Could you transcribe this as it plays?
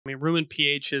I mean, rumen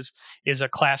pH is a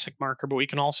classic marker, but we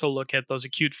can also look at those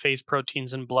acute phase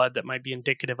proteins in blood that might be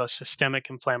indicative of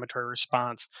systemic inflammatory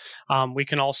response. We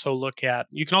can also look at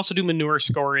you can also do manure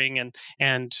scoring, and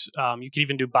you can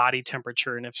even do body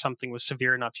temperature. And if something was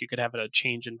severe enough, you could have a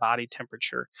change in body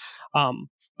temperature.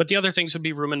 But the other things would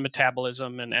be rumen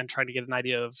metabolism and trying to get an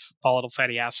idea of volatile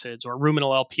fatty acids or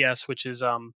ruminal LPS, which is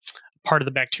part of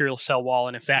the bacterial cell wall.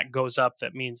 And if that goes up,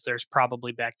 that means there's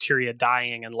probably bacteria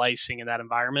dying and lysing in that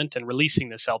environment and releasing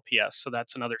this LPS. So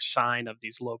that's another sign of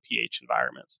these low pH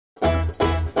environments.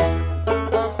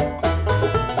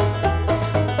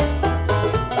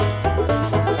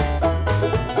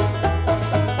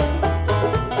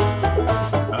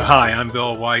 Hi, I'm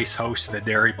Bill Weiss, host of the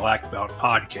Dairy Blackbelt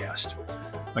Podcast.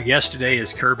 My guest today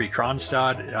is Kirby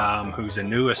Krogstad, who's a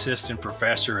new assistant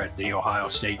professor at The Ohio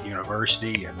State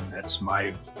University, and that's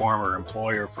my former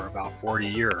employer for about 40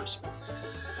 years.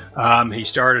 He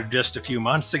started just a few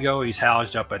months ago. He's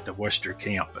housed up at the Worcester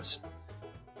campus.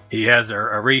 He has a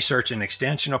research and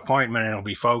extension appointment, and he'll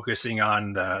be focusing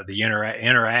on the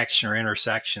interaction or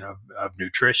intersection of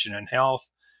nutrition and health,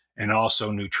 and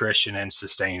also nutrition and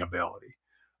sustainability.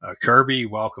 Kirby,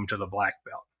 welcome to the Black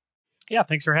Belt. Yeah,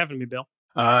 thanks for having me, Bill.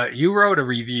 You wrote a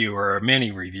review or a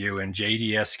mini review in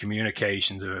JDS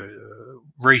Communications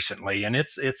recently, and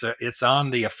it's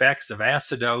on the effects of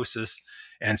acidosis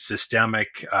and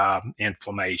systemic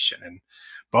inflammation. And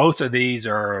both of these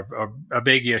are a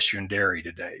big issue in dairy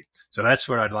today. So that's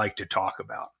what I'd like to talk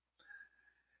about.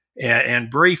 And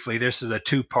briefly, this is a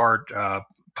two-part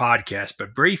podcast,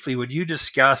 but briefly, would you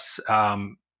discuss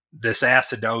this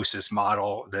acidosis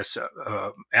model,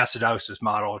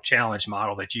 challenge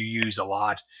model that you use a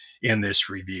lot in this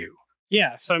review?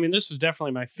 Yeah, so I mean, this was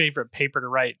definitely my favorite paper to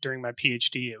write during my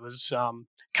PhD. It was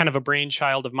kind of a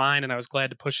brainchild of mine, and I was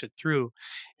glad to push it through.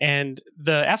 And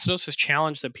the acidosis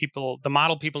challenge the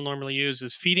model people normally use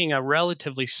is feeding a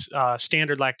relatively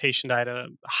standard lactation diet, a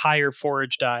higher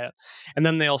forage diet, and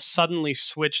then they'll suddenly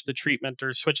switch the treatment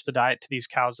or switch the diet to these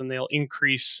cows, and they'll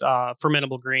increase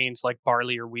fermentable grains like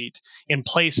barley or wheat in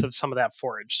place of some of that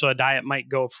forage. So a diet might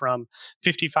go from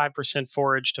 55%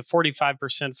 forage to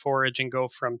 45% forage and go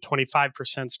from 25%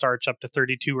 starch up to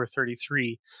 32 or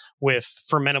 33, with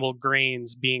fermentable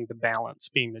grains being the balance,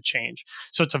 being the change.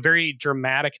 So it's a very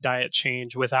dramatic diet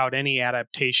change without any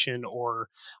adaptation or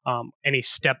any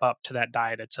step up to that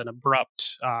diet. It's an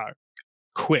abrupt,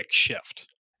 quick shift.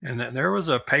 And there was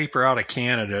a paper out of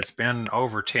Canada, it's been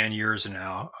over 10 years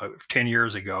now, 10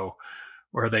 years ago,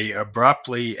 where they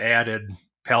abruptly added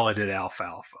pelleted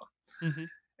alfalfa. Mm-hmm.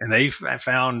 And they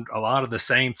found a lot of the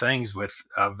same things with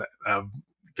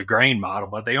the grain model,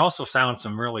 but they also found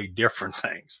some really different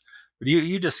things. Would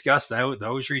you discuss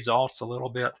those results a little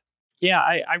bit? Yeah,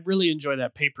 I really enjoy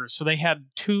that paper. So they had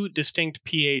two distinct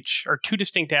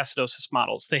acidosis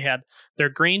models. They had their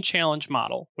grain challenge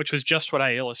model, which was just what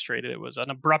I illustrated. It was an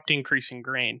abrupt increase in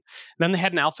grain. And then they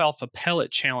had an alfalfa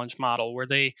pellet challenge model where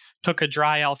they took a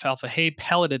dry alfalfa hay,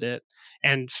 pelleted it,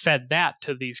 and fed that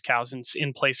to these cows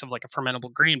in place of like a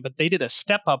fermentable grain. But they did a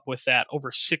step up with that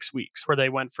over 6 weeks, where they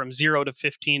went from 0 to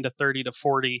 15 to 30 to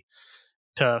 40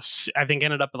 to, I think,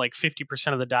 ended up at like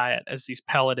 50% of the diet as these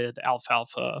pelleted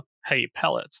alfalfa hay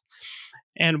pellets.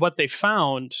 And what they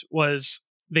found was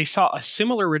they saw a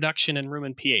similar reduction in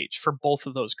rumen pH for both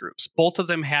of those groups. Both of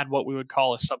them had what we would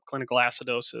call a subclinical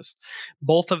acidosis.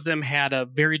 Both of them had a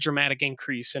very dramatic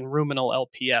increase in ruminal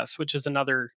LPS, which is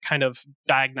another kind of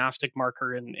diagnostic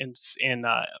marker in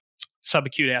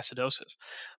subacute acidosis.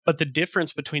 But the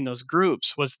difference between those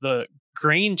groups was the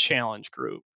grain challenge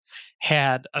group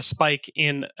had a spike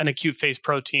in an acute phase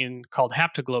protein called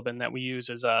haptoglobin that we use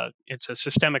it's a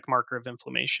systemic marker of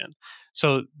inflammation.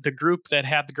 So the group that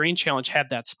had the grain challenge had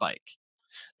that spike.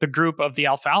 The group of the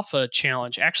alfalfa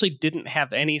challenge actually didn't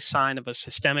have any sign of a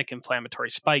systemic inflammatory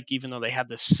spike, even though they had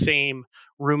the same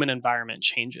rumen environment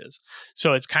changes.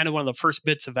 So it's kind of one of the first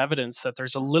bits of evidence that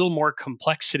there's a little more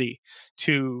complexity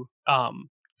to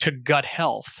gut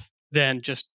health than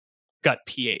just gut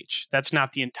pH. That's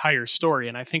not the entire story,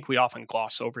 and I think we often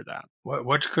gloss over that.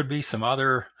 What could be some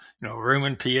other,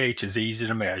 rumen pH is easy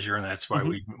to measure, and that's why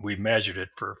we've measured it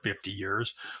for 50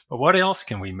 years. But what else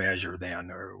can we measure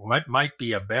then, or what might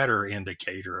be a better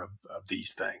indicator of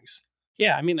these things?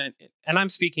 Yeah, I mean, and I'm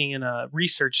speaking in a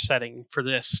research setting for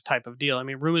this type of deal. I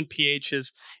mean, rumen pH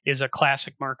is a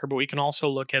classic marker, but we can also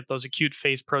look at those acute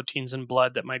phase proteins in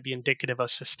blood that might be indicative of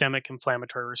systemic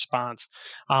inflammatory response.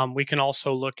 We can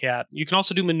also look at you can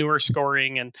also do manure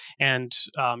scoring, and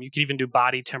you can even do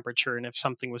body temperature. And if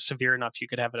something was severe enough, you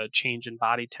could have a change in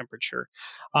body temperature.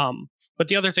 But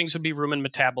the other things would be rumen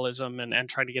metabolism and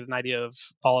trying to get an idea of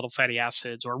volatile fatty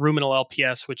acids or ruminal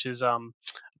LPS, which is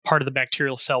part of the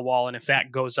bacterial cell wall. And if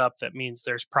that goes up, that means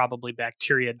there's probably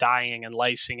bacteria dying and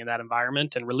lysing in that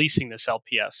environment and releasing this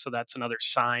LPS. So that's another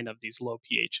sign of these low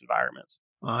pH environments.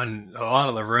 On a lot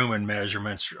of the rumen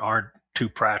measurements aren't too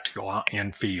practical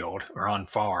in field or on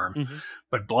farm, Mm-hmm.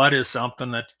 but blood is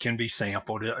something that can be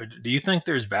sampled. Do you think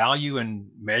there's value in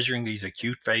measuring these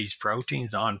acute phase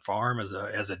proteins on farm as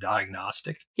a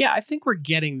diagnostic? Yeah, I think we're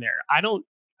getting there. I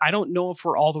don't know if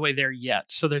we're all the way there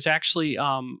yet. So there's actually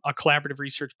a collaborative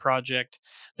research project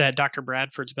that Dr.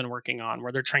 Bradford's been working on,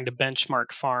 where they're trying to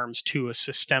benchmark farms to a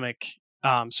systemic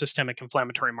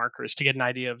inflammatory markers to get an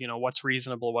idea of what's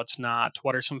reasonable, what's not,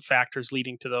 what are some factors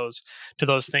leading to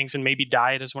those things, and maybe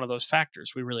diet is one of those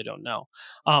factors. We really don't know.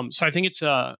 So I think it's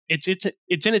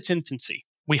in its infancy.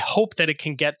 We hope that it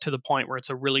can get to the point where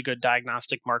it's a really good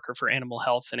diagnostic marker for animal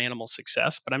health and animal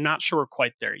success, but I'm not sure we're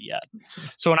quite there yet.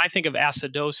 So when I think of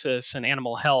acidosis and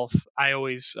animal health, I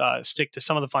always stick to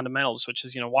some of the fundamentals, which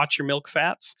is watch your milk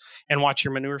fats and watch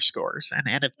your manure scores,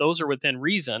 and if those are within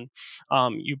reason,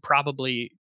 you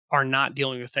probably are not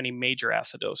dealing with any major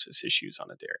acidosis issues on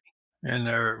a dairy.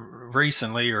 And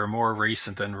recently, or more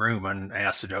recent than rumen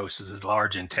acidosis, is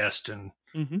large intestine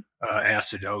Hmm.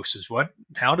 acidosis.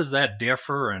 How does that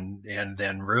differ, and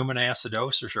then rumen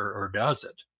acidosis, or does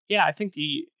it? Yeah, I think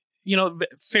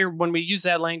fair when we use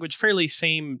that language, fairly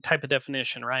same type of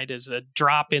definition, right? Is a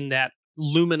drop in that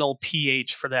luminal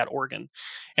pH for that organ.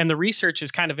 And the research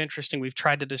is kind of interesting. We've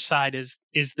tried to decide is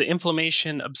the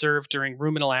inflammation observed during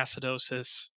ruminal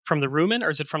acidosis from the rumen or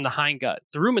is it from the hindgut?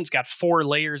 The rumen's got 4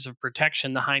 layers of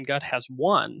protection. The hindgut has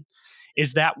one.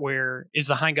 Is the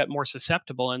hindgut more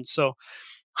susceptible? And so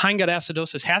hindgut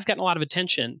acidosis has gotten a lot of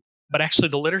attention, but actually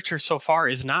the literature so far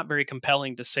is not very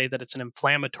compelling to say that it's an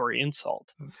inflammatory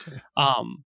insult. Okay.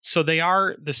 So they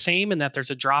are the same in that there's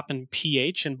a drop in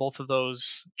pH in both of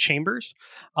those chambers,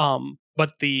 but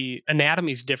the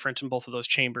anatomy is different in both of those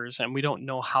chambers, and we don't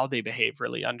know how they behave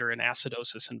really under an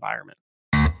acidosis environment.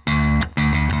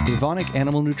 Evonik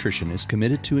Animal Nutrition is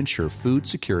committed to ensure food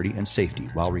security and safety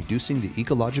while reducing the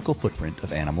ecological footprint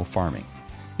of animal farming.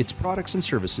 Its products and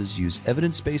services use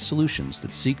evidence-based solutions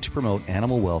that seek to promote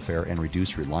animal welfare and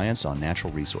reduce reliance on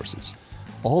natural resources.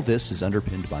 All this is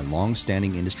underpinned by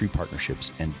long-standing industry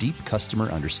partnerships and deep customer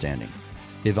understanding.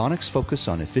 Evonik's focus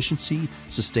on efficiency,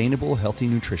 sustainable, healthy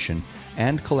nutrition,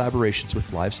 and collaborations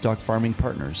with livestock farming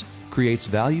partners creates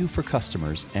value for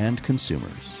customers and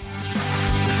consumers.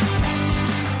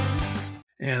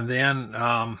 And then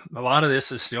a lot of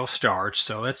this is still starch.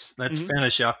 So let's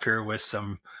finish up here with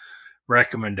some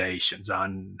recommendations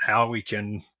on how we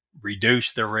can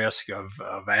reduce the risk of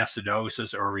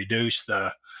acidosis or reduce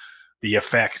the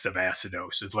effects of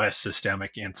acidosis, less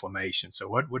systemic inflammation. So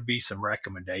what would be some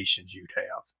recommendations you'd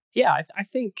have? Yeah, I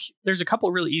think there's a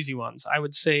couple really easy ones. I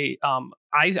would say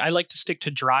I like to stick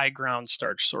to dry ground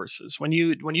starch sources. When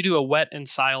you do a wet and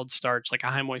siled starch like a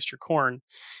high moisture corn,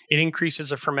 it increases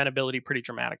the fermentability pretty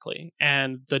dramatically.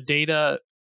 And the data,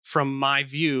 from my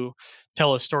view,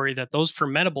 tell a story that those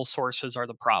fermentable sources are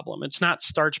the problem. It's not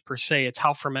starch per se; it's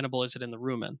how fermentable is it in the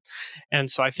rumen.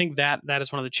 And so I think that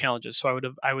is one of the challenges. So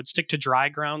I would stick to dry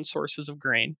ground sources of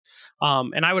grain,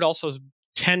 and I would also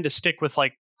tend to stick with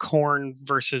like corn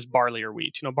versus barley or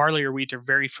wheat. Barley or wheat are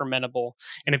very fermentable,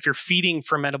 and if you're feeding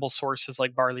fermentable sources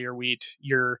like barley or wheat,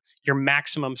 your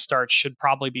maximum starch should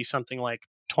probably be something like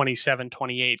 27,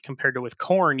 28, compared to with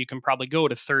corn, you can probably go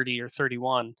to 30 or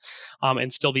 31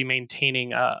 and still be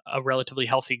maintaining a relatively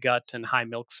healthy gut and high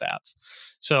milk fats.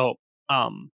 So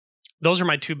those are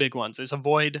my two big ones: is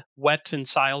avoid wet and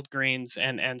siled grains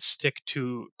and stick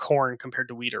to corn compared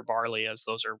to wheat or barley, as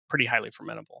those are pretty highly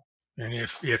fermentable. And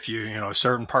if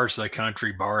certain parts of the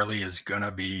country, barley is going to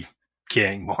be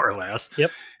king more or less,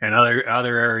 Yep. and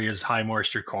other areas, high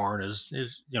moisture corn is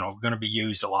going to be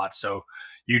used a lot. So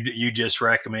you just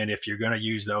recommend, if you're going to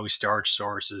use those starch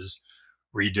sources,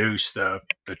 reduce the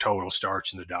total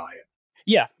starch in the diet.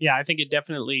 Yeah, I think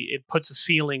it puts a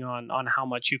ceiling on how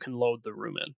much you can load the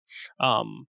rumen.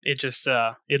 It just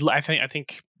I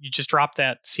think you just drop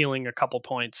that ceiling a couple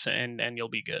points and you'll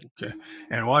be good. Okay.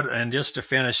 And just to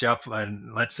finish up,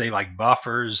 let's say like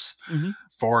buffers, Mm-hmm.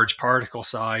 forage particle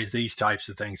size, these types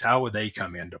of things, how would they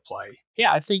come into play?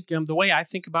 Yeah, I think the way I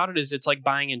think about it is it's like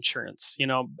buying insurance.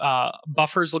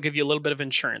 Buffers will give you a little bit of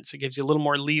insurance. It gives you a little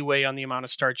more leeway on the amount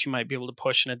of starch you might be able to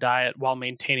push in a diet while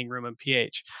maintaining room and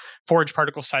pH. Forage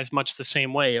particle size, much the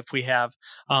same way. If we have,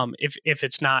 if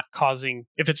it's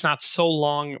not so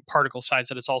long particle size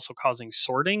that it's also causing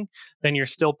sorting, then you're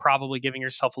still probably giving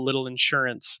yourself a little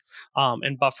insurance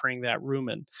and buffering that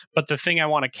rumen. But the thing I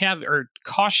want to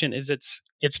caution is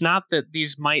it's not that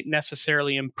these might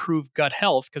necessarily improve gut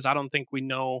health, because I don't think we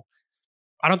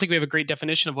have a great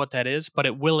definition of what that is, but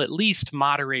it will at least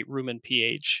moderate rumen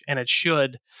pH, and it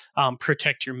should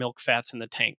protect your milk fats in the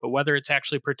tank. But whether it's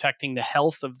actually protecting the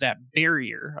health of that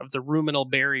barrier, of the ruminal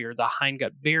barrier, the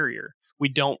hindgut barrier, we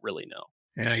don't really know.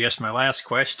 And I guess my last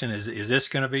question is this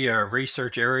going to be a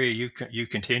research area you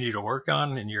continue to work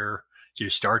on in you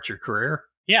start your career?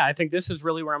 Yeah, I think this is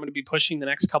really where I'm going to be pushing the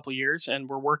next couple of years, and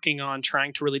we're working on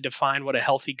trying to really define what a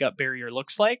healthy gut barrier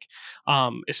looks like,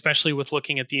 especially with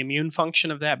looking at the immune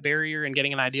function of that barrier and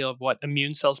getting an idea of what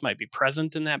immune cells might be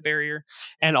present in that barrier,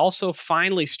 and also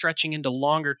finally stretching into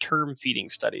longer-term feeding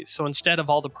studies. So instead of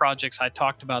all the projects I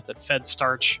talked about that fed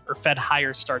starch or fed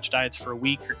higher starch diets for a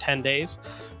week or 10 days,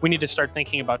 we need to start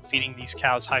thinking about feeding these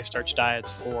cows high starch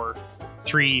diets for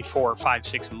 3, 4, 5,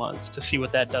 6 months to see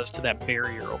what that does to that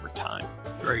barrier over time.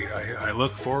 Great. I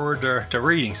look forward to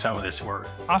reading some of this work.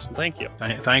 Awesome. Thank you.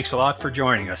 Thanks a lot for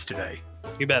joining us today.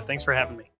 You bet. Thanks for having me.